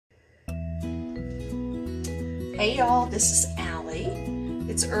Hey y'all, this is Allie.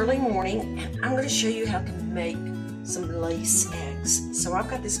 It's early morning and I'm going to show you how to make some lace eggs. So I've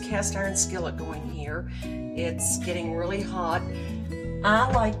got this cast iron skillet going here. It's getting really hot.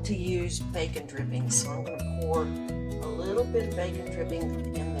 I like to use bacon dripping, so I'm going to pour a little bit of bacon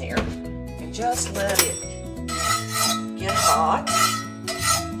dripping in there and just let it get hot.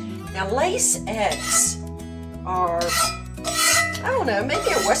 Now lace eggs are, I don't know,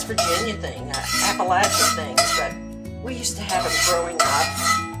 maybe a West Virginia thing, Appalachian thing, but we used to have them growing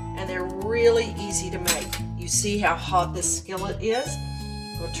up, and they're really easy to make. You see how hot this skillet is?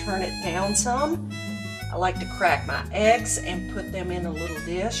 We'll turn it down some. I like to crack my eggs and put them in a little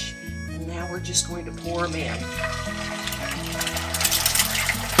dish, and now we're just going to pour them in.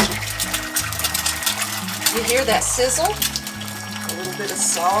 You hear that sizzle? A little bit of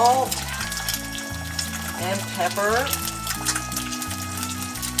salt and pepper.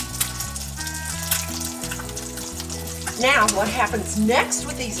 Now, what happens next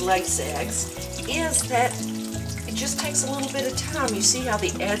with these lace eggs is that it just takes a little bit of time. You see how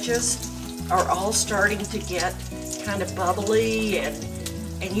the edges are all starting to get kind of bubbly,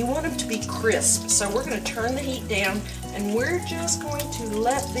 and you want them to be crisp. So we're going to turn the heat down, and we're just going to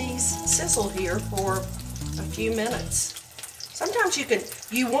let these sizzle here for a few minutes. Sometimes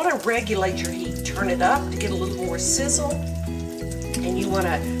you want to regulate your heat. Turn it up to get a little more sizzle, and you want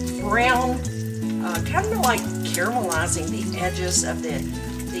to brown, kind of like caramelizing the edges of the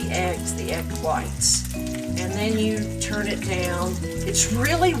eggs, the egg whites. And then you turn it down. It's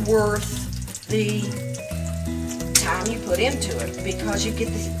really worth the time you put into it because you get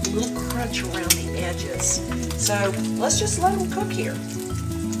this little crunch around the edges. So let's just let them cook here.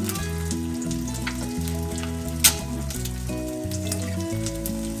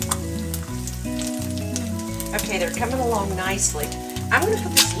 Okay, they're coming along nicely. I'm going to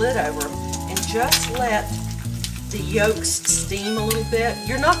put this lid over and just let the yolks steam a little bit.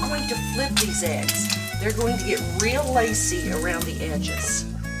 You're not going to flip these eggs. They're going to get real lacy around the edges.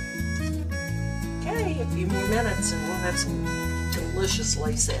 Okay, a few more minutes and we'll have some delicious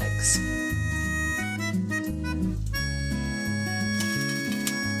lace eggs.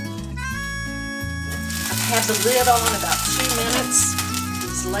 I've had the lid on about 2 minutes.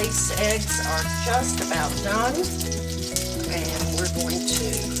 These lace eggs are just about done, and we're going to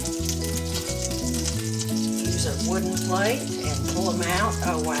use a wooden plate and pull them out.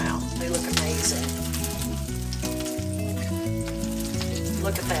 Oh wow, they look amazing.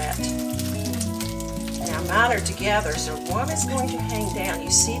 Look at that. Now mine are together, so one is going to hang down.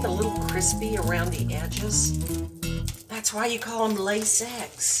 You see the little crispy around the edges? That's why you call them lace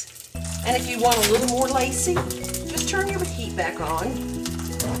eggs. And if you want a little more lacy, just turn your heat back on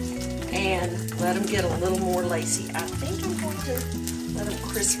and let them get a little more lacy. I think I'm going to let them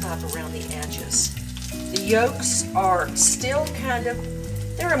crisp up around the edges. The yolks are still kind of,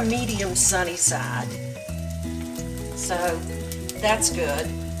 they're a medium sunny side. So that's good.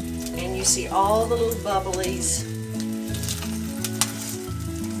 And you see all the little bubblies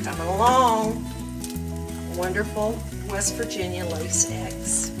coming along. Wonderful West Virginia lace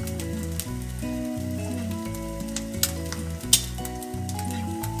eggs.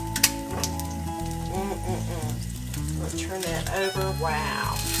 Let's turn that over.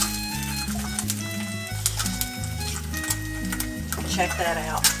 Wow. Check that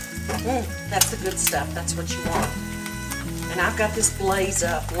out. That's the good stuff. That's what you want. And I've got this blaze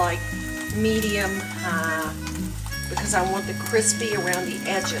up like medium high because I want the crispy around the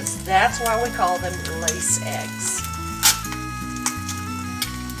edges. That's why we call them lace eggs.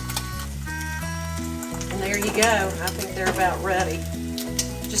 And there you go. I think they're about ready.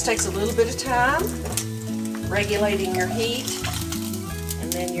 Just takes a little bit of time, regulating your heat,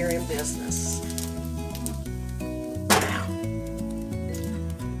 and then you're in business. Wow.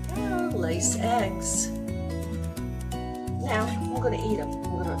 Oh, lace eggs. Now, I'm going to eat them. I'm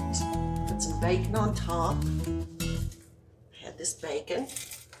going to put some bacon on top. I had this bacon.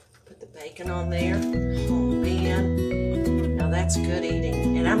 Put the bacon on there. Oh man. Now that's good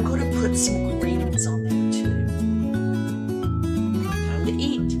eating. And I'm going to put some greens on there.